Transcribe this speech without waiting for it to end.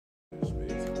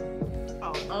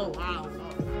Oh, wow.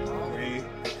 Great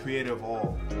creative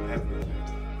all. Everything.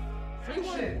 Free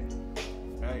shit.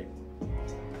 Hey.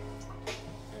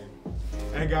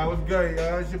 Hey guys, what's good,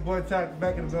 y'all? It's your boy Tack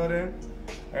back in the building.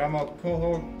 I got my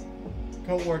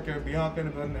co-worker Briana in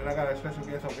the building, and I got a special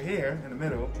guest over here in the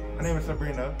middle. Her name is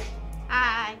Sabrina.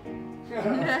 Hi.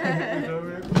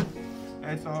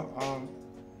 And so,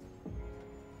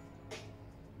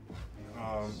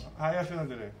 how y'all feeling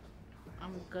today?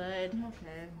 I'm good.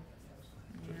 Okay.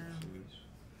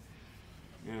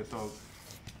 Yeah, so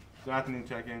afternoon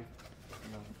check-in, you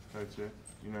know, that shit.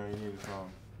 You know, you need some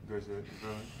good shit, you feel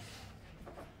me?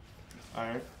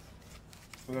 Alright,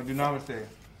 we're gonna do namaste.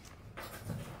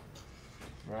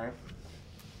 Right?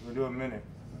 We're gonna do a minute.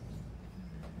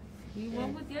 You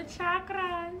went with your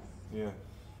chakras. Yeah.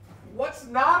 What's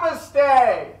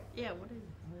namaste? Yeah, what is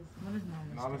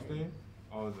namaste? Namaste?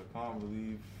 Oh, it's a calm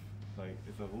relief, like,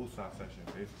 it's a woosah session,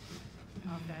 basically.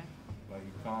 Okay. Like,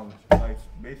 you calm, like,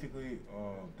 basically,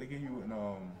 thinking you in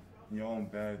your own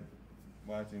bed,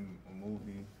 watching a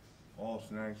movie, all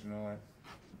snacks and all that,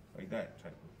 like that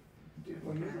type of. Dude,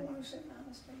 well, you're the one who said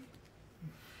namaste.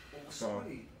 Oh, So,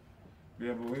 sorry.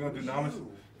 yeah, but we're gonna do namaste.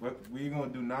 We're gonna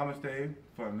do namaste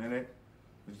for a minute.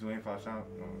 We're just waiting for our sound.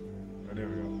 Oh, there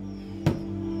we go.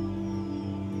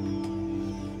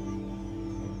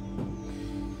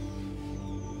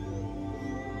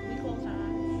 We close our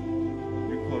eyes.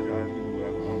 You close your eyes. You can do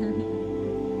that.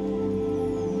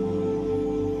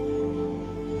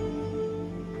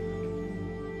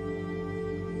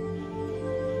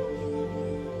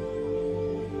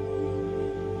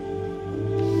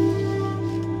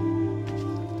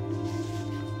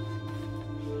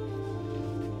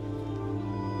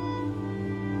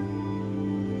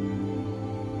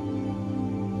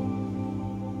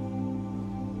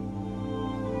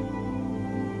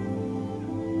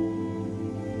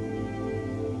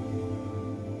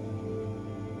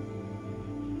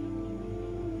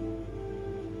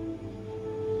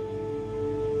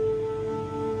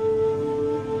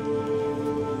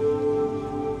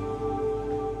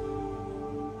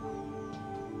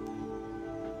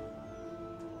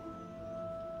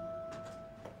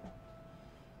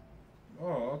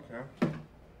 Oh, okay.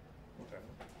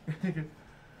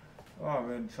 Oh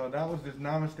man, so that was this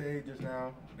namaste just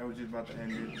now. That was just about to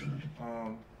end it.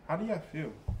 How do y'all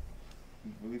feel?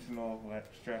 Releasing all that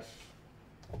stress.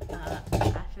 I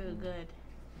feel good.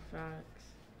 Facts.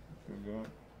 Feel good?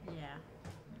 Yeah.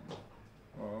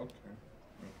 Oh, okay.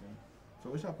 Okay. So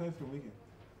what's y'all plans for the weekend?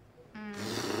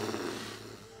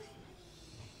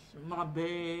 My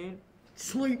bed,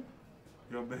 sleep.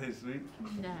 Your bed, sleep?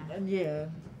 Nah. Yeah.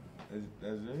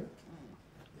 That's it?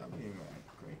 I mean,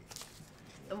 great.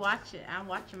 Watch it. I'm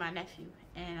watching my nephew,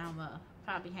 and I'm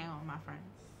probably hang out with my friends.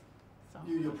 So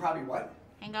You'll probably what?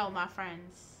 hang out with my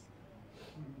friends.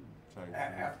 Sorry.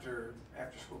 After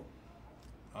school.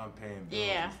 I'm paying bills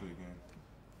Yeah. this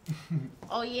weekend.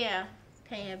 Oh yeah,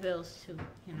 paying bills too.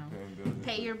 You know, Paying bills this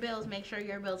pay your bills. Make sure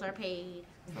your bills are paid.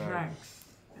 Right.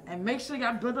 And make sure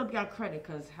y'all build up your credit,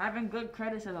 because having good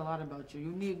credit says a lot about you.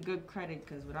 You need good credit,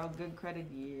 because without good credit,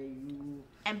 yeah, you...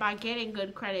 And by getting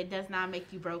good credit does not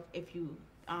make you broke if you,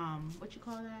 what you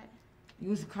call that?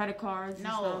 Use credit cards and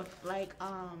No, stuff. like,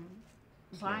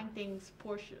 buying things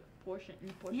portion.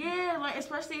 Yeah, like,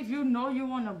 especially if you know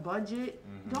you're on a budget.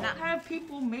 Don't Not- have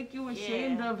people make you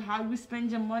ashamed Yeah. of how you spend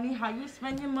your money. How you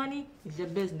spend your money is your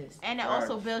business. And it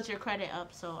also builds your credit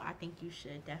up, so I think you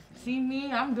should definitely. See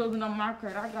me, I'm building up my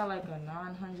credit. I got like a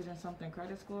 900 and something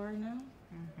credit score right now.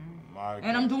 My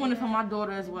And I'm doing it for my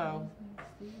daughter as well.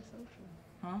 Just do your social.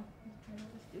 Huh?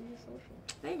 Just do your social.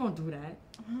 They ain't gonna do that.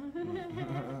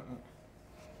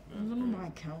 Look at my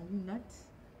account, you nuts.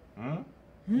 Huh?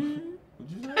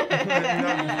 What'd you say? I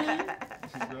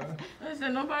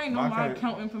said nobody know My my credit-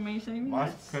 account information. You My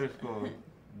nuts. credit score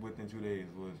within 2 days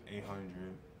was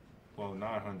 800. Well,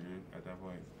 900 at that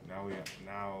point. Now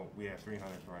we have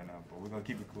 300 for right now, but we're gonna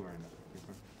keep it cool right now.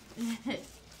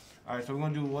 All right, so we're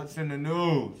gonna do what's in the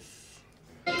news.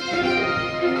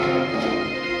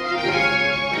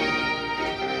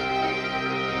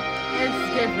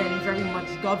 It's given very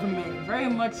much government, very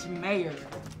much mayor,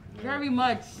 very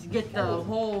much get the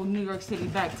whole New York City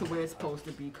back to where it's supposed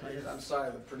to be. Cause I'm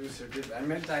sorry, the producer did.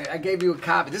 I gave you a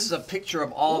copy. This is a picture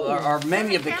of all or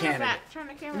many of the candidates. Turn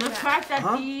the camera the back. fact that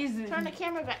Huh? these Turn the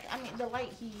camera back. I mean, the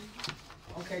light.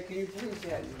 Okay, can you please?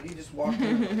 Yeah, you just walked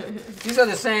in. These are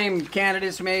the same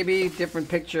candidates, maybe different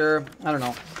picture. I don't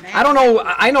know. I don't know.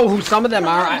 I know who some of them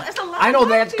are. It's a lot I know of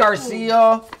that's people.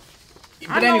 Garcia. I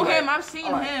But know anyway, him. I've seen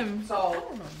all right. him.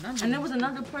 So And there was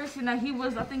another person that he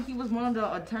was. I think he was one of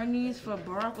the attorneys for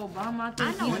Barack Obama. I think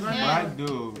I know he's him. running. Black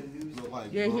dude look look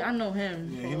like. Yeah, I know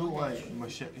him. Yeah, he look like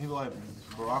he look like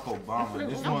Barack Obama.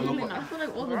 This I one feel look like, I like. feel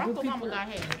like all the Barack good Obama people. got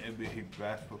hair. It'd be his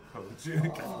basketball coach. I don't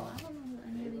know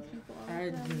who any of these people are. I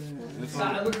do. This So,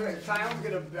 one- look at Tyon's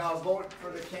gonna vote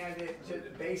for the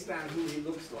candidate based on who he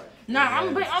looks like. Nah,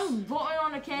 I'm Yes. voting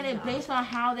on a candidate based on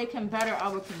how they can better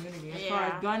our community. As far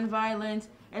Yeah. as gun violence,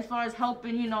 as far as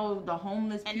helping, you know, the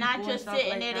homeless And people not just stuff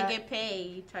sitting like there that. to get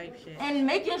paid type shit. And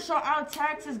making sure our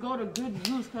taxes go to good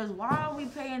use, because why are we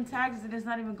paying taxes and it's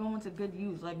not even going to good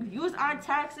use? Like, use our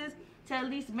taxes to at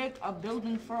least make a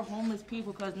building for homeless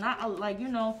people, because not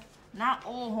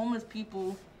all homeless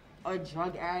people are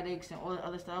drug addicts and all the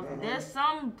other stuff. There's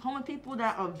some homeless people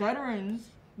that are veterans,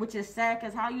 which is sad,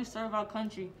 because how you serve our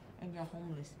country and you're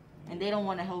homeless and they don't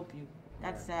want to help you.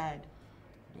 That's sad.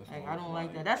 Like, I don't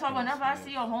like that. That's why whenever I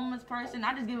see a homeless person,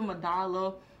 I just give them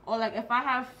 $1. Or like if I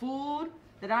have food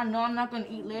that I know I'm not gonna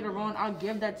eat later on, I'll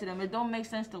give that to them. It don't make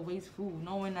sense to waste food,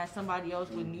 knowing that somebody else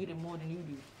would need it more than you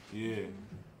do. Yeah,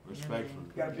 respectful.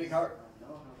 Got a big heart.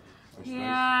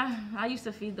 Yeah, I used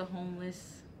to feed the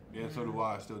homeless. Yeah, so do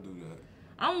I. I still do that.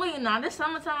 I'm waiting on this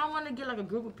summertime. I want to get like a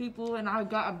group of people, and I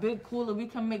got a big cooler. We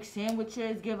can make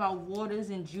sandwiches, give out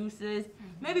waters and juices.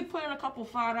 Maybe put in a couple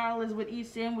 $5 with each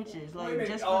sandwiches, Wait a like minute,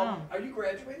 just for them. are you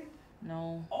graduating?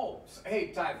 No. Oh, hey,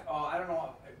 Ty, I don't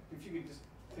know if you could just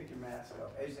take your mask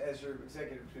off as your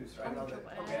executive producer. I know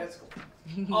that. Okay, that's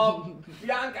cool.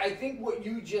 Bianca, I think what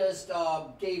you just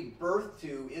gave birth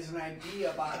to is an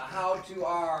idea about how to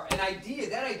that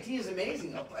idea is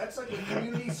amazing. That's like a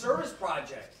community service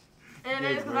project. And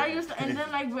Yeah, it's 'cause I used to, and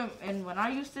then like when I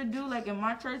used to do like in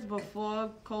my church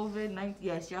before COVID-19.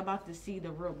 Yes, y'all about to see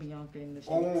the real Bianca in the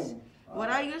streets.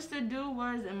 What I used to do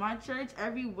was in my church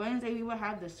every Wednesday we would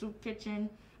have the soup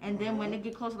kitchen, and then when it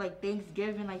get close to like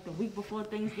Thanksgiving, like the week before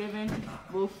Thanksgiving,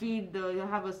 we'll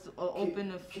have us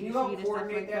open a Can you feed help and stuff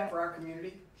coordinate like that that. for our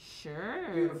community?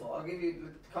 Sure. Beautiful. I'll give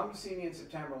you. Come see me in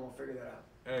September and we'll figure that out.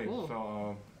 Hey, Cool.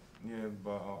 so yeah,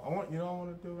 but I want what I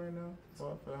want to do right now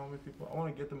for homeless people. I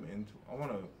want to get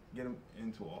them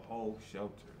into a whole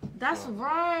shelter. That's So,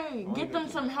 right. wanna Get them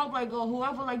get some help, like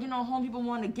whoever, like home people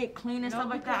want to get clean and No, stuff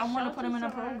like that. I because want to put them in a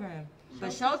shelters are- program.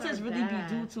 But shelters shelters are really bad.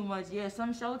 be do too much. Yeah,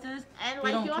 some shelters. And They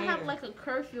like don't you don't have care. like a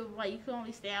curfew, like you can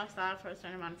only stay outside for a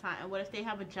certain amount of time. And what if they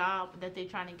have a job that they're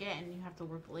trying to get and you have to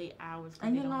work late hours? 'cause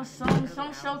And they you don't know, have some early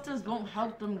hours shelters and don't stuff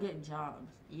help them get jobs.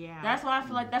 Yeah. That's why I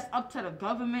feel like that's up to the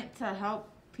government to help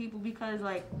people, because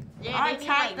like Yeah, our they need,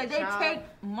 tax, like, they job- take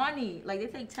money, like they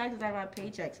take taxes out of our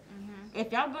paychecks.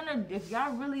 If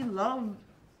y'all really love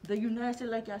the United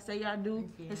States like y'all say y'all do,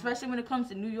 Yeah. especially when it comes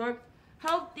to New York,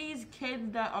 help these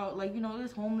kids that are like,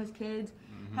 these homeless kids.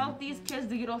 Help these kids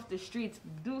to get off the streets.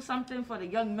 Do something for the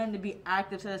young men to be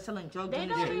active instead of selling drugs They in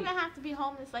the don't street. even have to be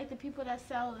homeless, like the people that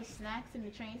sell the snacks in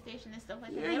the train station and stuff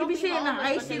like that. Yeah, They you don't be seeing the homeless, but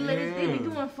icy they- ladies, they be Yeah.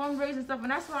 doing fundraising stuff,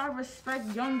 and that's why I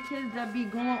respect young kids that be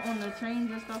going on the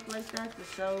trains and stuff like that to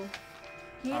sell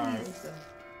candy Alright. and stuff.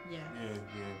 Yeah. Yeah,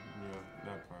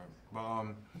 that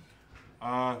part.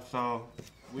 But so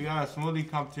we got a smoothie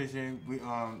competition. We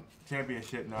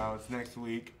championship now. It's next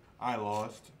week. I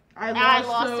lost. I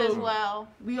lost too. as well.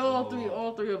 We all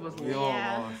three of us We lost. all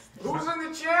Yeah. lost. Who's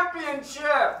in the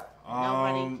championship?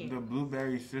 Nobody cares. The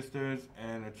Blueberry Sisters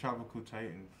and the Tropical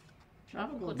Titans.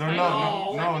 Tropical No, Titans.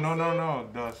 no.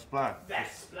 The Splat.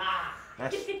 That's fly.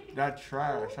 That's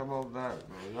trash. How about that,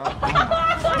 bro?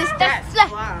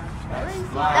 That's Wow.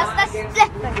 that's split.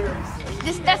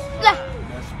 That's That's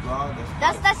Splat.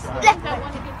 That's trash. split. That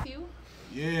one against you?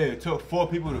 Yeah, it took 4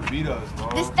 people to beat us, bro.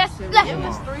 That's It split.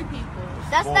 was 3 people.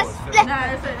 That's Four. split. Nah,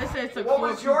 it's a What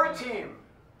was your team?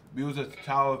 We was a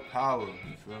Tower of Power.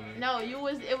 You feel me? No,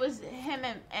 it was him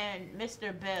and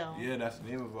Mr. Bill. Yeah, that's the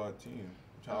name of our team.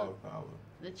 Tower of Power.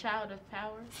 The Child of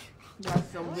Power.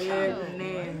 That's a weird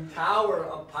name. Tower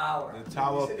of Power. The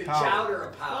Tower You of said the Power. Chowder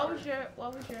of Power.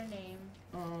 What was your name?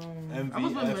 I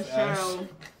was with MVFS. Michelle.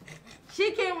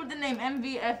 She came with the name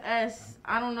MVFS.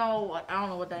 I don't know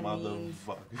what that means.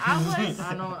 Motherfucker. I was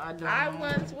I don't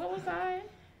know. what was I?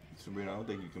 Sabrina, I don't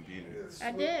think you competed.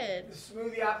 I did. The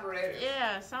smoothie operator.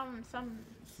 Yeah, some Smoothie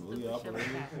stupid shit operator?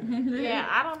 like that. Yeah,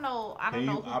 I don't know Can who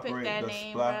you picked operate that the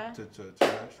name, splat bruh. to the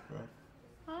trash, bro?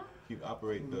 Huh? Can you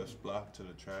operate the splat to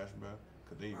the trash, bro?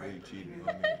 Cause they really cheated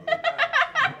on me, bro.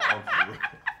 I'm for real.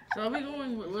 So we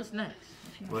going with what's next?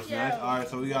 What's Yeah. next? All right,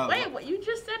 so we got. Wait, what? You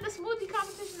just said the smoothie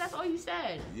competition. That's all you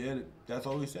said. Yeah, that's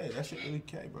all we say. That shit really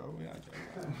K, bro. We not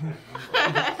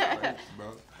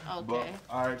bro. But, Okay.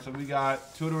 all right, so we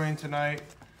got tutoring tonight.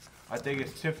 I think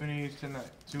it's Tiffany's tonight.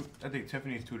 I think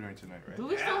Tiffany's tutoring tonight, right? Do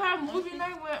we still have movie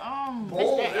night with Oh,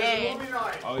 Mr. there's A? movie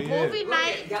night. Oh yeah. Movie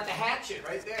night. You got the hatchet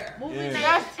right there. Movie Yeah.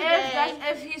 night today.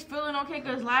 That's if he's feeling okay.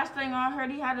 Cause last thing I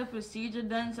heard, he had a procedure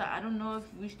done. So I don't know if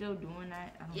we still doing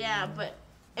that. I don't Yeah, know. but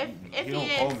if He he don't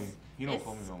call is, me. He don't it's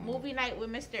call me no more. movie night with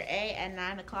Mr. A at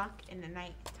 9 o'clock in the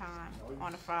night time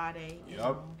on a Friday. you Yup.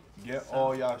 know. Get So-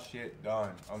 all y'all shit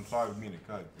done. I'm sorry for being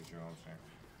a cut, but you know what I'm saying.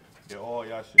 Get all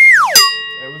y'all shit done.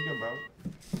 Hey, what's good, bro?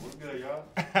 What's good, y'all?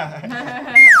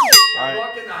 Alright.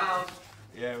 Walk in the house.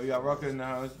 Yeah, we got Rucker in the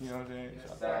house, you know what I'm saying?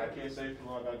 Sorry, I can't stay too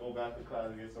long. I gotta go back to class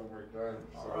and get some work done.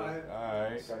 Alright.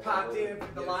 Alright. Popped in for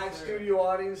the live studio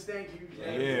audience. Thank you.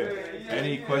 Yeah.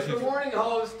 Any questions? Good morning,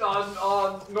 host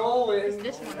on Nolan. It's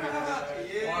this one.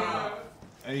 Wow.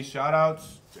 Any shout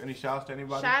outs? Any shouts to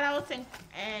anybody? Shout outs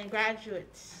and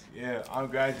graduates. Yeah, I'm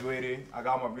graduating. I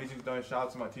got my research done. Shout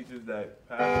out to my teachers that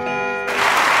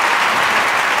passed.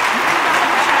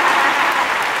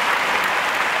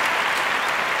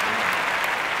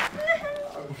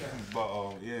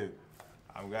 But yeah,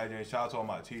 I'm graduating. Shout out to all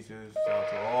my teachers. Shout out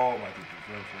to all my teachers.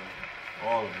 You know what I'm saying?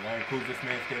 All of them. That includes this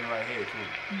man standing right here too.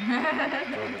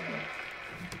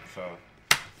 So,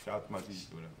 shout out to my teachers.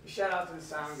 Whatever. Shout out to the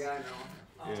sound guy,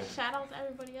 Noah. Yeah. Shout out to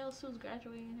everybody else who's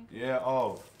graduating. Yeah.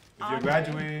 Oh, if you're Andre.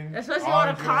 graduating, Especially all the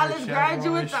Andre, college Chevron,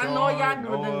 graduates, I know Sean, y'all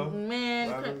Noah, with the man.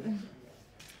 whatever.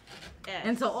 Yes.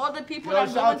 And to all the people Yo, that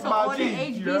shout go out into to my all the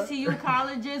team, yeah. HBCU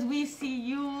colleges, we see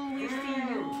you, we see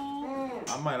you.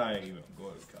 I might not even go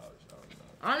to college. I don't know.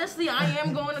 Honestly, I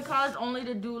am going to college only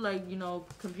to do like, you know,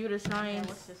 computer Yeah, science,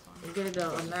 what's this one? and get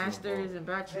a master's and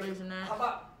bachelor's and How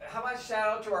that. about shout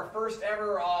out to our first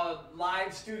ever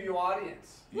live studio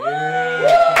audience? Yeah. Oh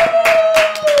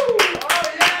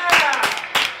yeah!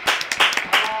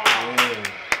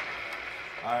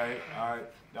 Yeah. All right.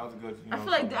 That was a good. You know,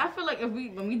 I feel like if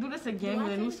when we do this again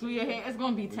with a new school year here, it's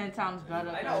gonna be 10 times better.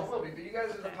 I know it will be, but you guys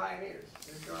are the pioneers.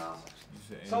 It's going awesome. You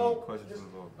said any So, questions just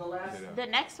from the last. Yeah.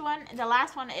 The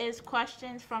last one is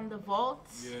questions from the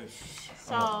vaults. Yes.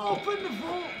 So Open the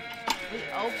vault. we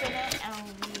open it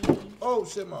and we. Oh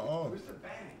shit, my arm. Where's the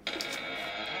bang?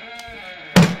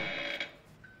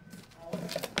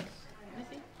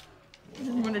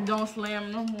 When it don't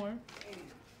slam no more.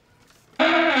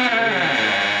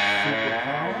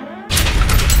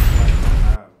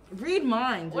 Read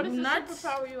minds. What is the not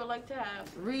superpower you would like to have?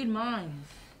 read minds.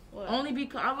 What? Only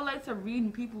because I would like to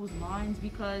read people's minds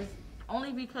because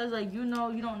like you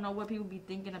don't know what people be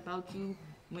thinking about you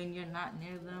when you're not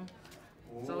near them.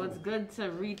 So it's good to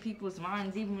read people's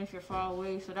minds even if you're far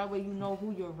away, so that way you know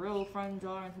who your real friends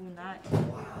are and who not.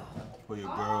 For your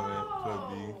girl, that could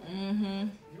be. Mm-hmm.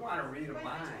 You want to read a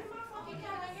mind.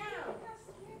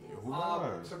 Who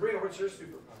knows? Sabrina, what's your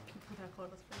superpower?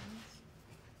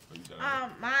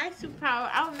 My superpower.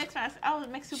 I would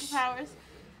mix superpowers.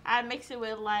 I'd mix it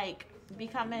with like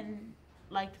becoming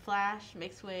like the Flash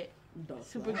mixed with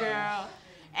Supergirl,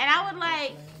 and I would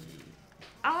like.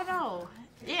 I don't know.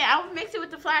 Yeah, I would mix it with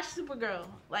the Flash Supergirl.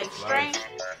 Like strength,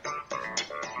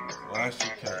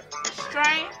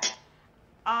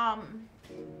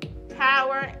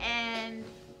 power, and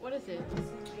what is it?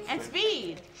 And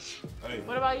speed. Hey.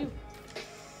 What about you?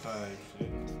 Type shit.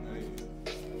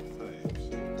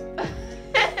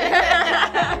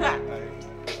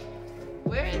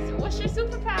 Hey. What's your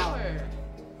superpower?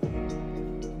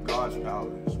 God's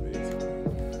powers, basically.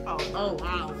 Oh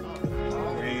wow.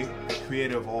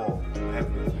 Creative all,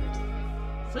 everything.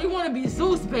 So you want to be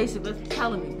Zeus, basically? That's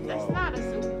telling me. That's not a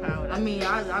superpower. I mean,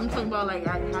 I'm talking about like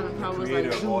kind of powers like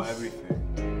Creative Zeus. all, everything.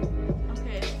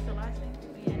 Okay, that's the last thing.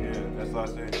 Yeah, that's what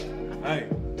I said. Hey,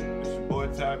 it's your boy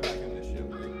Ty back in this shit,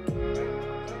 man.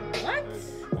 What?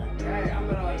 Hey, I'm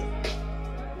gonna.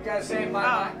 You guys saying bye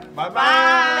bye? Bye bye.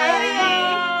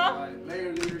 Bye.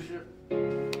 Later leadership.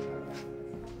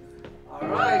 All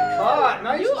right, cut.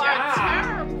 Nice You job. are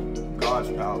terrible. God's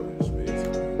powers,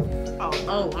 basically.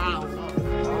 Oh wow.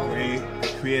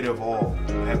 Creative all,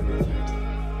 everything.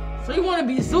 So you want to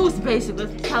be Zeus, basically?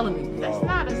 That's telling me. That's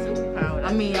not a superpower.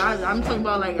 I mean, I'm talking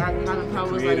about like kind of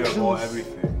powers like Creative Zeus. all,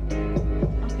 everything.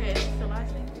 Okay, that's the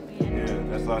last thing. Yeah,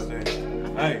 that's what I said.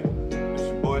 Hey, it's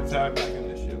your boy Ty back in